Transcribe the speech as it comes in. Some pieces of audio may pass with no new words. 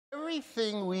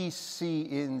everything we see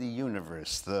in the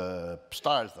universe, the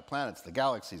stars, the planets, the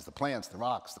galaxies, the plants, the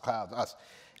rocks, the clouds, us,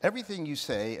 everything you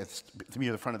say, it's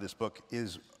near the front of this book,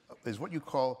 is what you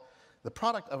call the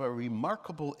product of a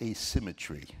remarkable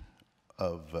asymmetry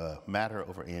of matter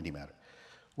over antimatter.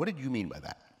 What did you mean by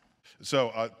that?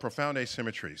 So, profound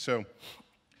asymmetry. So,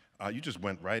 you just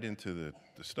went right into the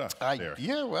stuff there.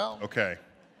 Yeah, well. Okay.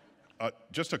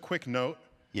 Just a quick note.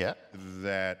 Yeah.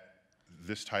 That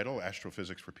this title,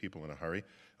 Astrophysics for People in a Hurry,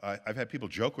 I've had people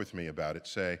joke with me about it,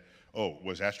 say, oh,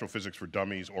 was Astrophysics for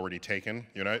Dummies already taken,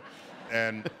 you know?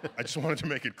 And I just wanted to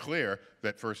make it clear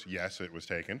that first, yes, it was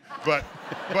taken, but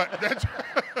that's,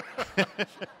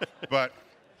 but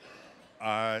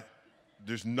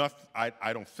there's nothing,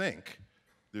 I don't think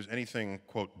there's anything,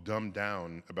 quote, dumbed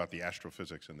down about the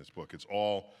astrophysics in this book. It's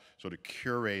all sort of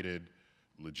curated,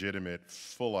 legitimate,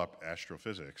 full-up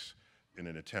astrophysics in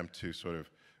an attempt to sort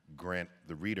of grant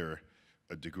the reader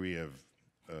a degree of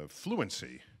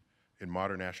fluency in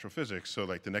modern astrophysics, so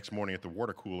like the next morning at the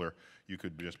water cooler, you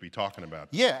could just be talking about.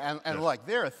 Yeah, and like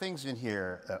there are things in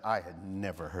here that I had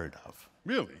never heard of.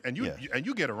 Really? And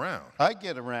you get around. I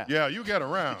get around. Yeah, you get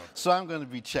around. So I'm going to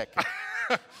be checking.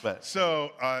 But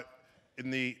so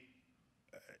in the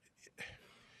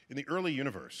early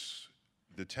universe,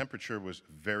 the temperature was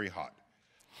very hot,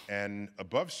 and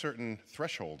above certain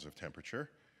thresholds of temperature,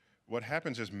 what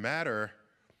happens is matter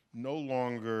no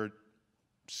longer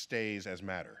stays as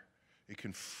matter. It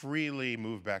can freely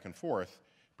move back and forth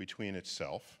between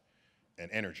itself and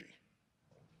energy.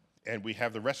 And we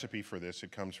have the recipe for this.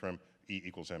 It comes from E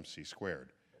equals mc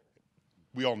squared.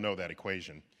 We all know that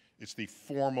equation. It's the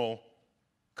formal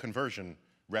conversion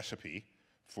recipe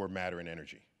for matter and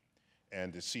energy.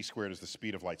 And the c squared is the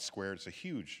speed of light squared. It's a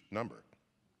huge number.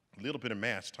 A little bit of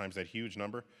mass times that huge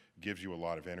number gives you a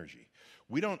lot of energy.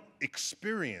 We don't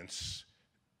experience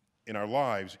in our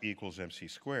lives E equals mc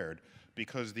squared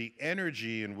because the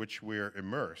energy in which we're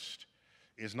immersed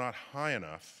is not high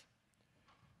enough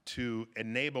to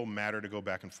enable matter to go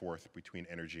back and forth between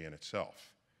energy and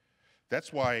itself.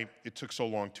 That's why it took so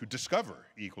long to discover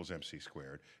E equals mc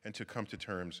squared and to come to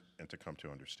terms and to come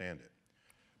to understand it.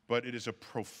 But it is a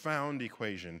profound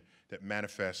equation that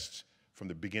manifests from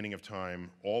the beginning of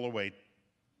time all the way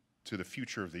to the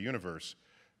future of the universe,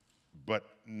 but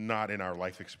not in our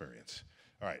life experience.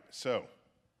 All right, so,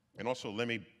 and also let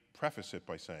me preface it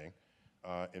by saying,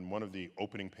 in one of the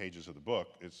opening pages of the book,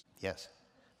 it's... Yes.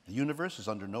 The universe is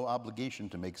under no obligation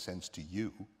to make sense to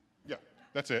you. Yeah,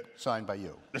 that's it. Signed by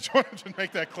you. I just wanted to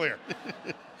make that clear.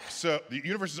 So the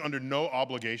universe is under no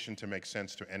obligation to make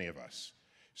sense to any of us.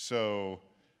 So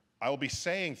I'll be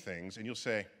saying things, and you'll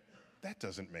say, that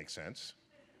doesn't make sense.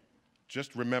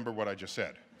 Just remember what I just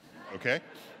said, okay?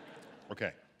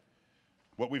 Okay.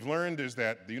 What we've learned is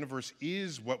that the universe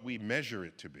is what we measure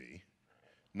it to be,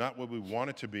 not what we want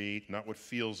it to be, not what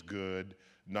feels good,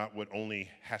 not what only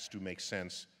has to make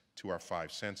sense to our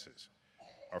five senses.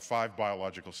 Our five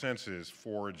biological senses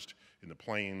forged in the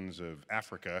plains of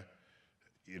Africa,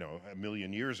 you know, 1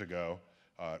 million years ago,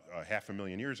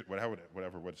 500,000 years,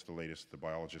 whatever, what's the latest the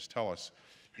biologists tell us,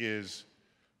 is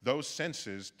those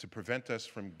senses, to prevent us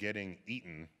from getting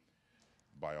eaten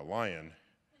by a lion,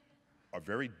 are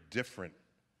very different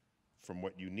from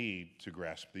what you need to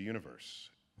grasp the universe.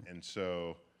 And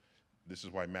so this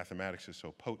is why mathematics is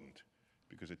so potent,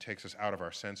 because it takes us out of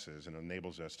our senses and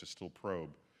enables us to still probe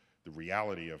the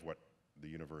reality of what the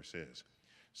universe is.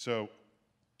 So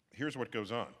here's what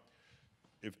goes on.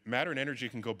 If matter and energy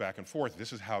can go back and forth,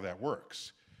 this is how that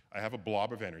works. I have a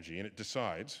blob of energy, and it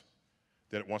decides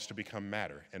that it wants to become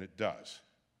matter, and it does.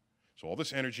 So all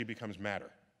this energy becomes matter.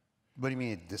 What do you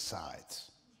mean it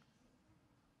decides?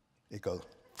 It goes,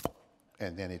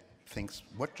 and then it thinks,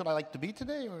 what should I like to be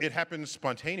today? Or? It happens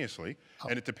spontaneously,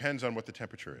 and it depends on what the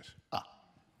temperature is.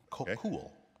 Okay.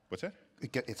 Cool. What's that?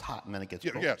 It's hot, and then it gets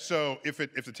cold. Yeah, so if the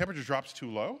temperature drops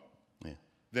too low,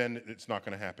 then it's not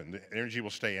going to happen. The energy will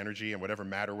stay energy, and whatever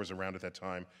matter was around at that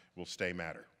time will stay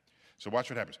matter. So watch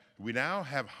what happens. We now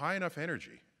have high enough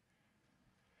energy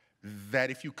that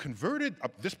if you converted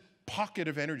this pocket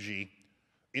of energy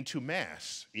into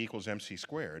mass, E equals mc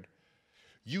squared,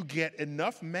 you get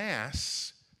enough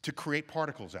mass to create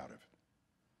particles out of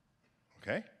it.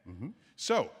 Okay? Mm-hmm.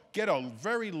 So get a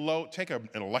very low, take an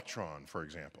electron, for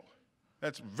example.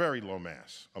 That's very low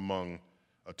mass among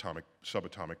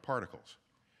subatomic particles.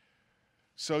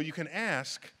 So you can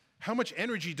ask, how much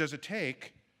energy does it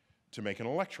take to make an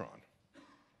electron?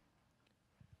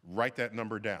 Write that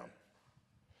number down.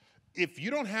 If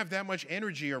you don't have that much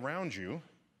energy around you,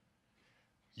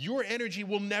 your energy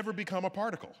will never become a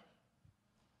particle.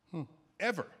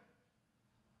 Ever.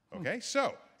 Okay?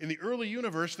 So In the early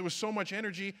universe, there was so much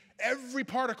energy, every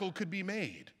particle could be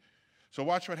made. So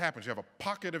watch what happens. You have a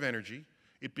pocket of energy,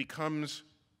 it becomes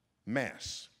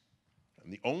mass.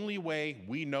 And the only way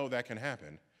we know that can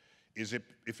happen is if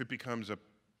it becomes a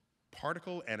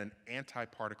particle and an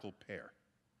antiparticle pair.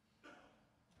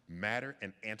 Matter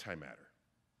and antimatter.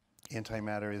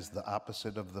 Antimatter is the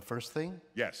opposite of the first thing?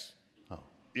 Yes. Oh.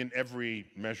 In every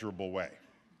measurable way.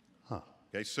 Huh.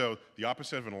 Okay, so the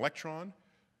opposite of an electron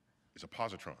is a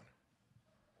positron.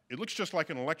 It looks just like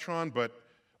an electron, but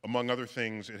among other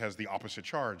things, it has the opposite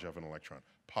charge of an electron,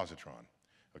 positron.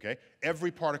 Okay?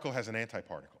 Every particle has an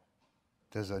antiparticle.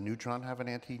 Does a neutron have an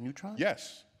anti-neutron?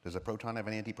 Yes. Does a proton have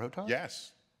an anti-proton?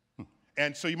 Yes.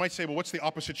 And so you might say, well, what's the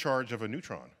opposite charge of a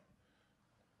neutron?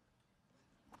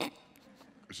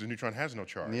 Because the neutron has no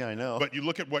charge. Yeah, I know. But you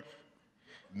look at what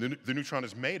the neutron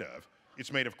is made of.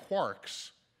 It's made of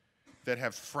quarks that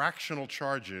have fractional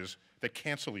charges that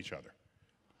cancel each other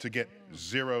to get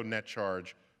zero net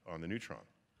charge on the neutron.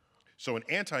 So an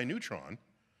anti-neutron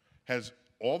has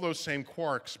all those same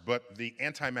quarks, but the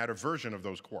antimatter version of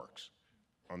those quarks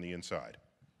on the inside.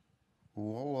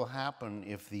 What will happen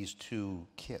if these two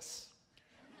kiss?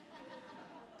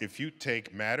 If you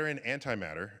take matter and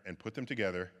antimatter and put them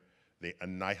together, they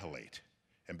annihilate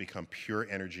and become pure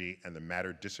energy, and the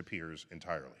matter disappears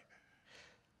entirely.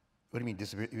 What do you mean,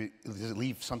 disappear? Does it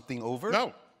leave something over?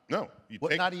 No, no.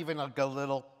 Not even like a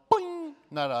little boing?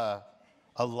 Not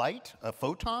a light, a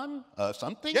photon,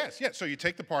 something? Yes, yes. So you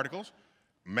take the particles,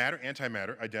 matter,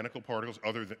 antimatter, identical particles,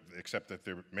 except that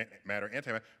they're matter,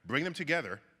 antimatter, bring them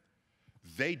together,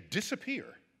 they disappear.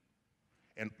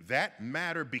 And that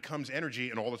matter becomes energy,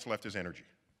 and all that's left is energy.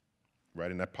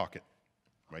 Right in that pocket,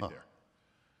 right there.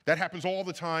 That happens all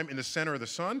the time in the center of the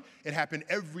sun. It happened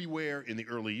everywhere in the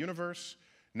early universe.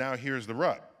 Now here's the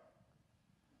rub.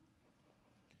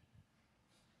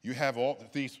 You have all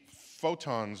these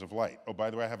photons of light. Oh, by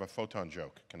the way, I have a photon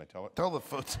joke. Can I tell it? Tell the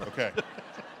photon. Okay.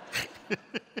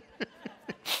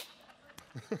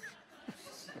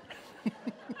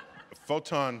 A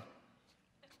photon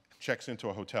checks into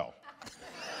a hotel.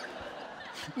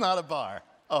 Not a bar.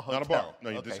 A hotel. Not a bar. No,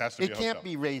 okay. This has to be a hotel. It can't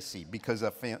be racy because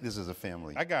this is a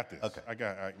family. I got this. Okay.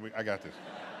 I got this.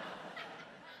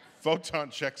 Photon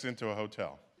checks into a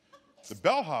hotel. The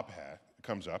bellhop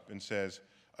comes up and says,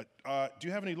 do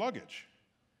you have any luggage?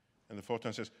 And the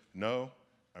photon says, no,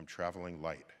 I'm traveling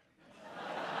light.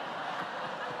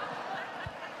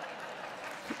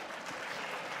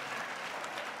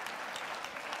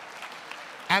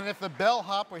 And if the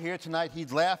bellhop were here tonight,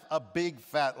 he'd laugh a big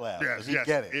fat laugh. Yes, He'd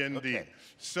get it. Indeed. Okay.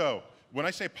 So when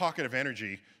I say pocket of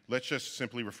energy, let's just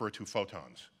simply refer to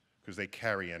photons because they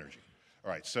carry energy.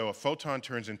 All right, so a photon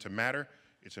turns into matter.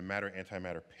 It's a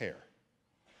matter-antimatter pair.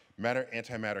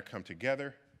 Matter-antimatter come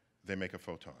together, they make a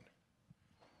photon.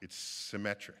 It's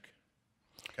symmetric,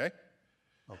 okay?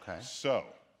 Okay. So.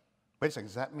 Wait a second,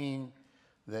 does that mean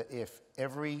that if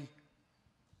every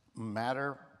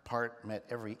matter part met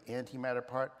every antimatter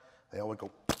part, they all would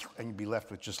go and you'd be left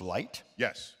with just light?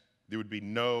 Yes, there would be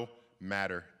no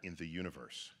matter in the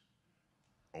universe,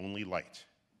 only light.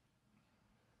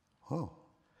 Oh.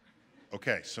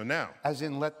 Okay, so now. As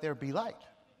in, let there be light.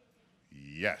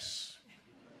 Yes.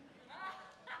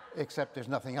 Except there's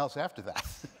nothing else after that.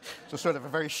 So sort of a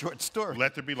very short story.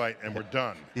 Let there be light and we're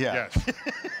done. Yeah. Yes.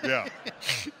 Yeah.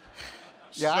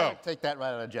 Yeah, so, I would take that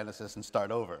right out of Genesis and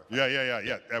start over. Yeah.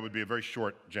 That would be a very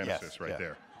short Genesis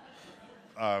there.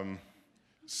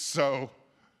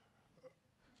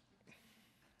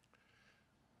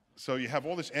 So you have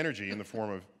all this energy in the form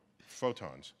of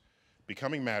photons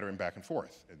becoming matter and back and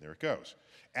forth, and there it goes.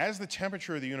 As the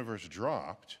temperature of the universe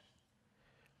dropped,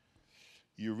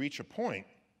 you reach a point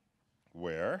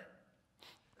where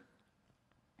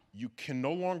you can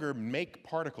no longer make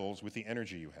particles with the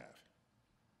energy you have.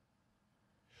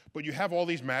 But you have all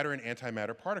these matter and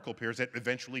antimatter particle pairs that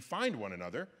eventually find one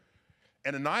another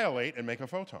and annihilate and make a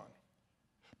photon.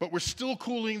 But we're still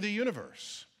cooling the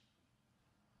universe.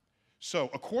 So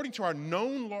according to our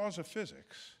known laws of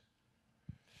physics,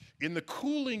 in the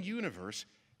cooling universe,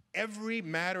 every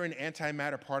matter and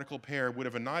antimatter particle pair would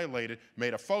have annihilated,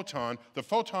 made a photon. The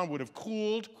photon would have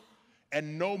cooled,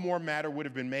 and no more matter would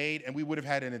have been made, and we would have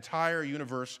had an entire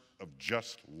universe of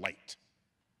just light.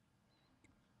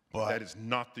 But that is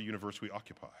not the universe we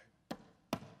occupy.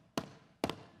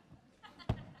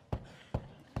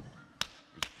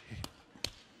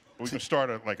 We can start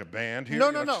a band here.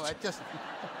 No.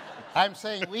 I'm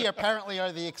saying we apparently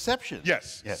are the exception.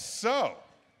 Yes. So,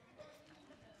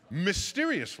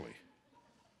 mysteriously,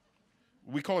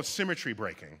 we call it symmetry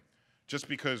breaking, just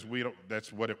because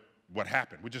that's what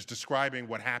happened. We're just describing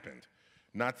what happened.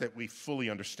 not that we fully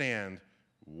understand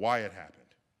why it happened.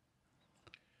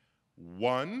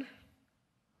 One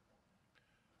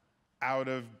out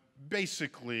of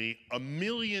basically 1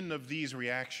 million of these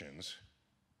reactions,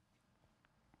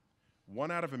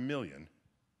 1 out of 1 million,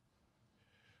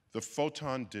 the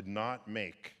photon did not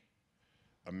make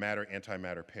a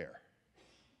matter-antimatter pair.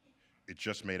 It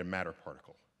just made a matter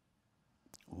particle.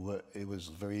 It was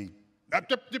very...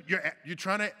 You're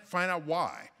trying to find out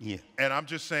why. Yeah. And I'm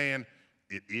just saying,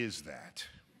 it is that,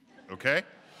 okay?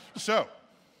 So,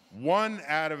 1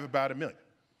 out of about 1 million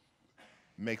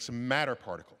makes a matter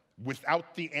particle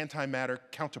without the antimatter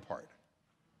counterpart.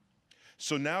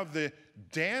 So now the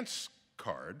dance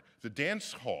card, the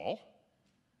dance hall,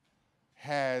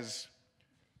 has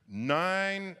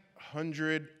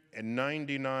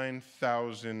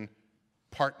 999,000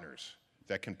 partners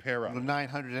that can pair up.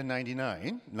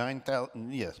 999,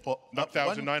 9,000, yes. Well,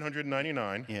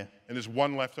 1,999, yeah. And there's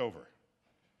 1 left over.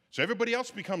 So everybody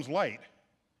else becomes light,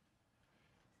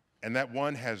 and that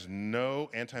 1 has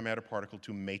no antimatter particle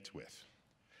to mate with.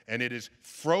 And it is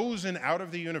frozen out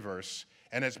of the universe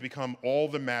and has become all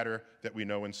the matter that we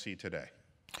know and see today.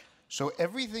 So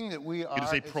everything that we are... It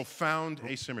is a profound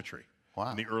asymmetry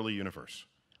Wow. in the early universe.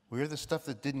 We're the stuff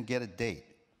that didn't get a date.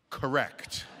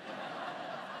 Correct.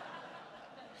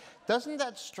 Doesn't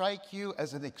that strike you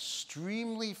as an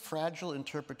extremely fragile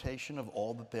interpretation of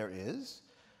all that there is?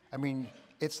 I mean,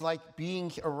 it's like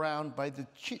being around by the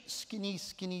skinny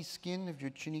skin of your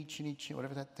chinny,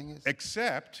 whatever that thing is.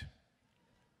 Except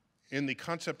in the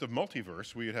concept of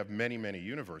multiverse, we would have many, many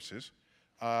universes.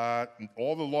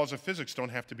 All the laws of physics don't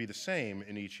have to be the same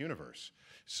in each universe.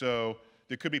 So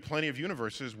there could be plenty of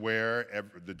universes where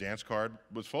the dance card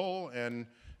was full and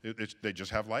they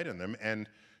just have light in them. And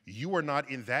you are not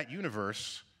in that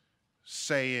universe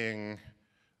saying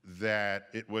that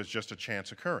it was just a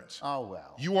chance occurrence. Oh,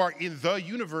 well. You are in the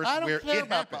universe where it happened. I don't care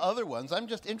about the other ones. I'm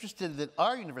just interested that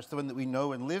our universe, the one that we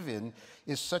know and live in,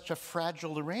 is such a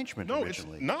fragile arrangement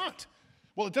originally. No, it's not.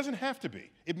 Well, it doesn't have to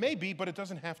be. It may be, but it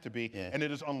doesn't have to be, Yeah. and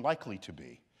it is unlikely to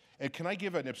be. And can I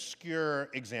give an obscure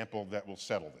example that will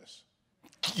settle this?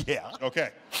 Yeah.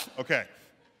 Okay.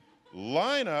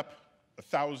 Line up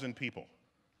 1,000 people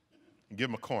and give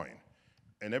them a coin,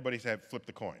 and everybody flip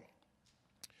the coin.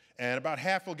 And about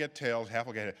half will get tails, half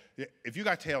will get heads. If you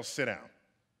got tails, sit down.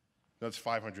 That's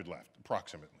 500 left,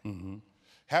 approximately. Mm-hmm.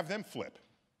 Have them flip.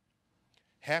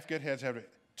 Half get heads,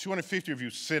 250 of you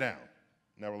sit down.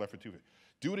 Now we're left with 250.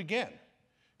 Do it again.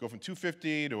 Go from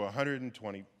 250 to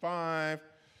 125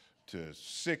 to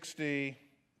 60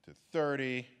 to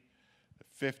 30 to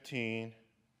 15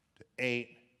 to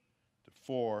 8 to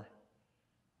 4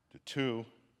 to 2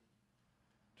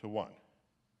 to 1.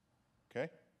 Okay?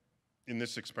 In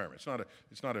this experiment.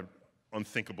 It's not an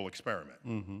unthinkable experiment.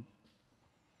 Mm-hmm.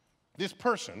 This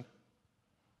person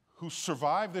who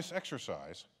survived this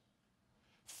exercise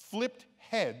flipped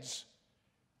heads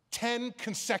 10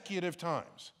 consecutive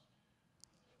times.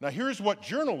 Now here's what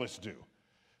journalists do.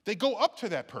 They go up to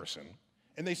that person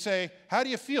and they say, "How do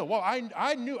you feel?" "Well,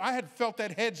 I knew I had felt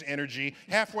that head's energy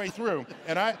halfway through,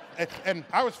 and I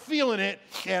was feeling it,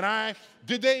 and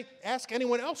did they ask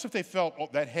anyone else if they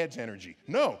felt that head's energy?"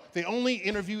 No, they only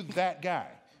interviewed that guy.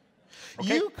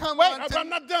 Okay? You come Wait, on I'm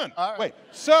not done. All right. Wait,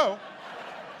 so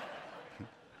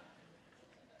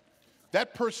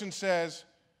that person says,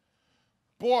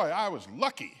 "Boy, I was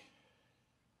lucky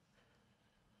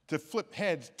to flip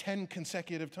heads 10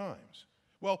 consecutive times."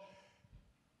 Well,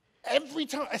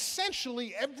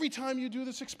 essentially every time you do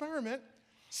this experiment,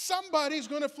 somebody's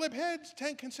going to flip heads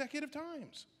 10 consecutive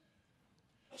times.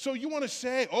 So you want to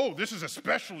say, "Oh, this is a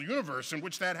special universe in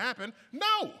which that happened"?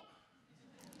 No,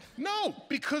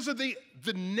 because of the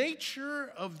nature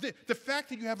of the fact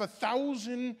that you have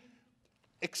 1,000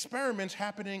 experiments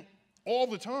happening all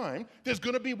the time, there's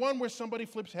going to be one where somebody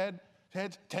flips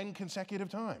heads 10 consecutive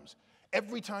times.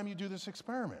 Every time you do this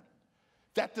experiment.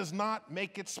 That does not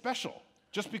make it special,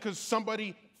 just because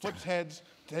somebody flips heads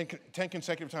 10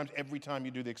 consecutive times every time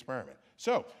you do the experiment.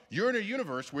 So you're in a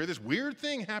universe where this weird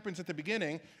thing happens at the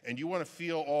beginning, and you want to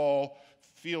feel all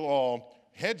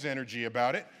heads energy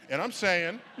about it. And I'm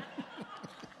saying,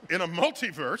 in a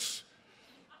multiverse,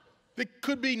 there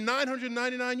could be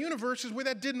 999 universes where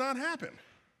that did not happen.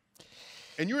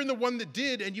 And you're in the one that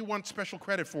did, and you want special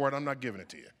credit for it. I'm not giving it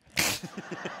to you.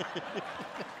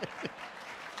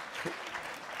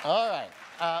 All right.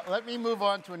 Let me move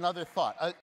on to another thought.